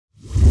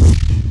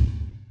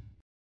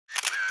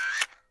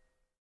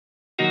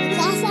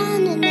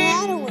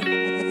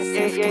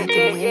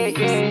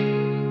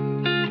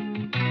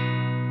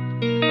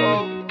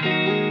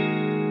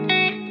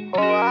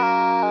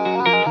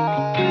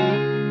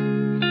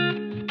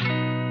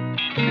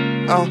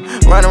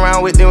Run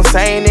around with them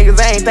same niggas,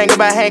 I ain't thinking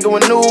about hanging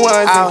with new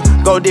ones. I'll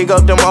go dig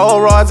up them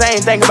old rods, I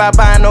ain't thinking about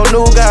buying no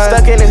new guns.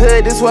 Stuck in the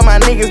hood, this where my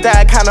niggas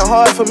died, kinda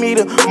hard for me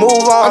to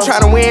move on. I'm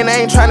tryna win,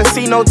 I ain't tryna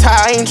see no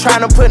tie, I ain't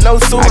tryna put no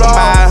suit on. I can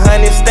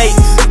buy 100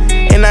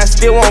 steaks, and I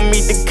still won't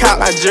meet the cop.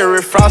 My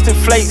jury frosted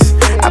flakes,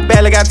 I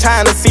barely got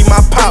time to see my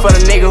pop. For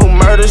the nigga who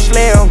murdered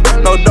Slim,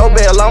 no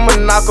doorbell, I'ma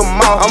knock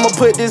him off. I'ma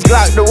put this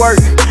Glock to work,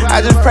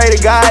 I just pray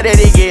to God that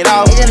it get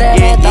off.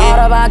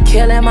 Thought about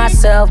killing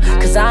myself,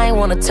 cause I ain't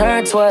wanna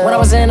turn 12. When I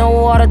was in the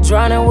water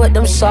drowning with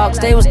them sharks,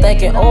 they was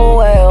thinking, oh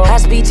well. High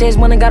speed chase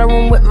when I got a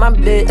room with my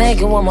bitch,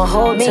 thinking with my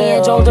hotel. Me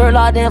and Joe Dirt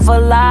locked in for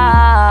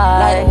life,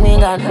 like we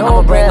ain't got no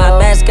I'ma bring my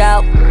mask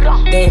out,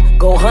 then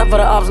go hunt for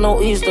the ops,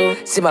 no Easter.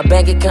 See my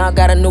bank account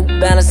got a new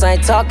balance, I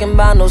ain't talking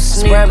about no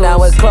sneakers. Down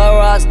with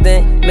Clorox,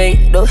 then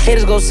make the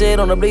haters go sit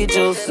on the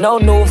bleachers. No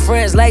new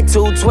friends like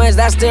two twins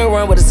that still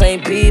run with the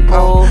same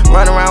people.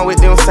 Run around with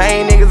them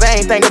same niggas, I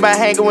ain't thinking about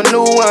hanging with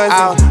new ones.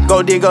 I'll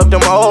go dig up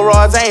them old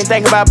rods, I ain't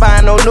thinking about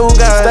buying no new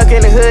guns. Stuck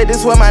in the hood,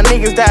 this where my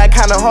niggas died,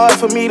 kinda hard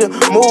for me to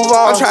move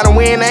on. I'm tryna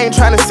win, I ain't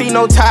tryna see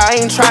no tie, I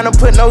ain't tryna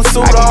put no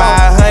suit on. I can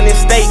buy 100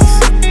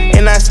 steaks,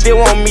 and I still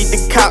won't meet the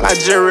cop. My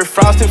jury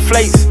frosted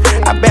flakes,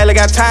 I barely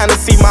got time to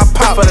see my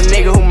pop. For the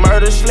nigga who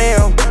murdered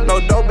Slim, no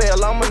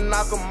doorbell, I'ma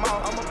knock him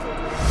off.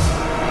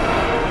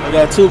 I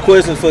got 2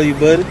 questions for you,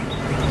 buddy.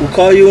 Who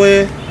call you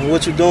in, and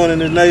what you doing in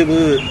this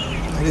neighborhood?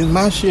 It's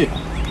my shit.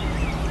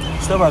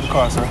 Step out the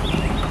car, sir.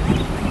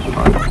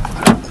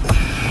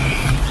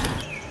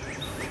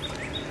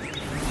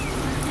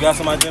 You got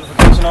some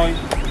identification on you?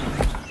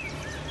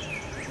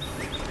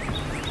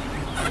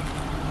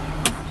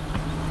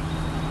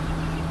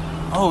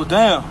 Oh,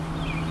 damn.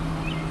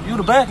 You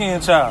the back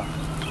end child.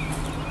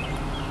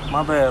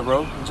 My bad,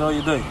 bro. Enjoy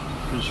your day.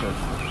 Appreciate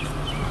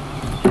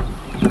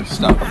it.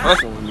 Stop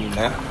fucking with me,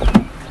 man.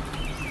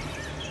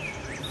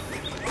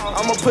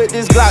 I'ma put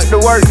this Glock to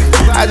work,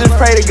 I just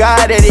pray to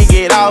God that it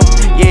get off.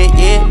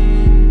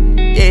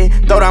 Yeah.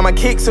 Throw down my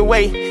kicks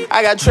away,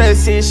 I got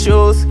trust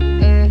issues.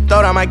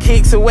 Throw down my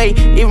kicks away,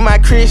 even my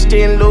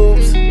Christian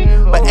lose.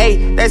 But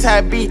hey, that's how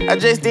it be, I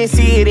just didn't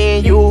see it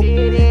in you.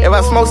 If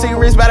I smoke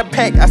cigarettes by the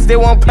pack, I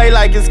still won't play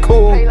like it's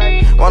cool.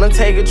 Wanna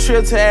take a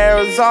trip to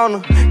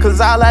Arizona, cause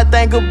all I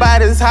think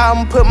about is how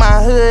I'ma put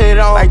my hood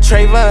on. Like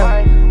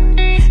Trayvon,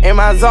 in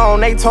my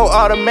zone, they told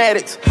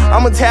automatics.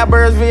 I'ma tap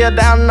Birdsville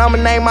down and I'ma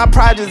name my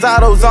projects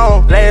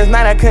AutoZone. Last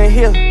night I couldn't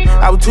hear,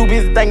 I was too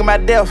busy thinking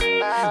about death.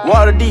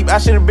 Water deep, I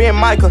should've been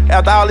Michael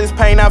after all this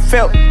pain I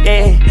felt.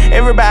 Yeah,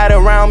 everybody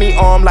around me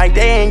armed like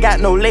they ain't got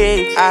no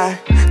legs. I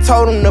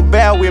told them to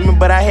bear with me,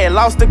 but I had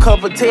lost a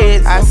couple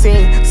Teds. I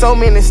seen so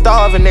many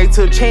starving, they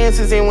took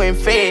chances and went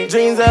fed.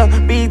 Dreams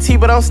of BT,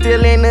 but I'm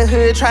still in the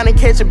hood trying to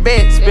catch a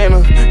bet. Spend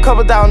a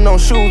couple thousand on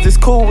shoes, it's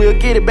cool, we'll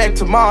get it back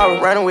tomorrow.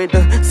 Running with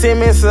the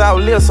Simmons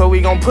out live, so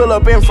we gon' pull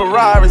up in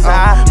Ferraris.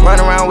 I run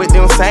around with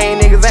them same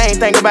niggas, I ain't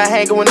thinking about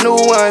hanging with new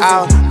ones.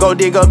 I'll go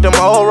dig up them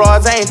old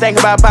rods, I ain't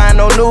thinking about buying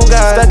no new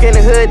guns. Stuck in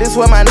the hood, this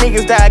where my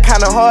niggas died,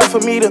 kinda hard for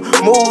me to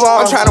move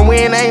on. I'm tryna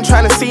win, I ain't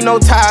tryna see no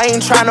tie, I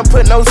ain't tryna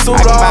put no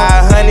suit on. I can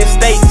buy 100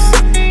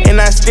 steaks,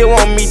 and I still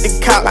won't meet the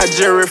cop. My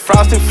jury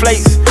frosted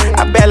flakes,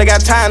 I barely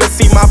got time to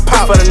see my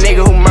pop. For the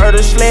nigga who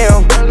murdered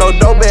Slim, no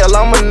doorbell,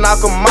 I'ma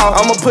knock him off.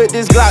 I'ma put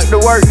this Glock to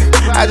work,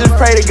 I just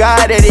pray to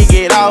God that it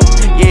get off.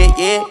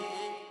 Yeah.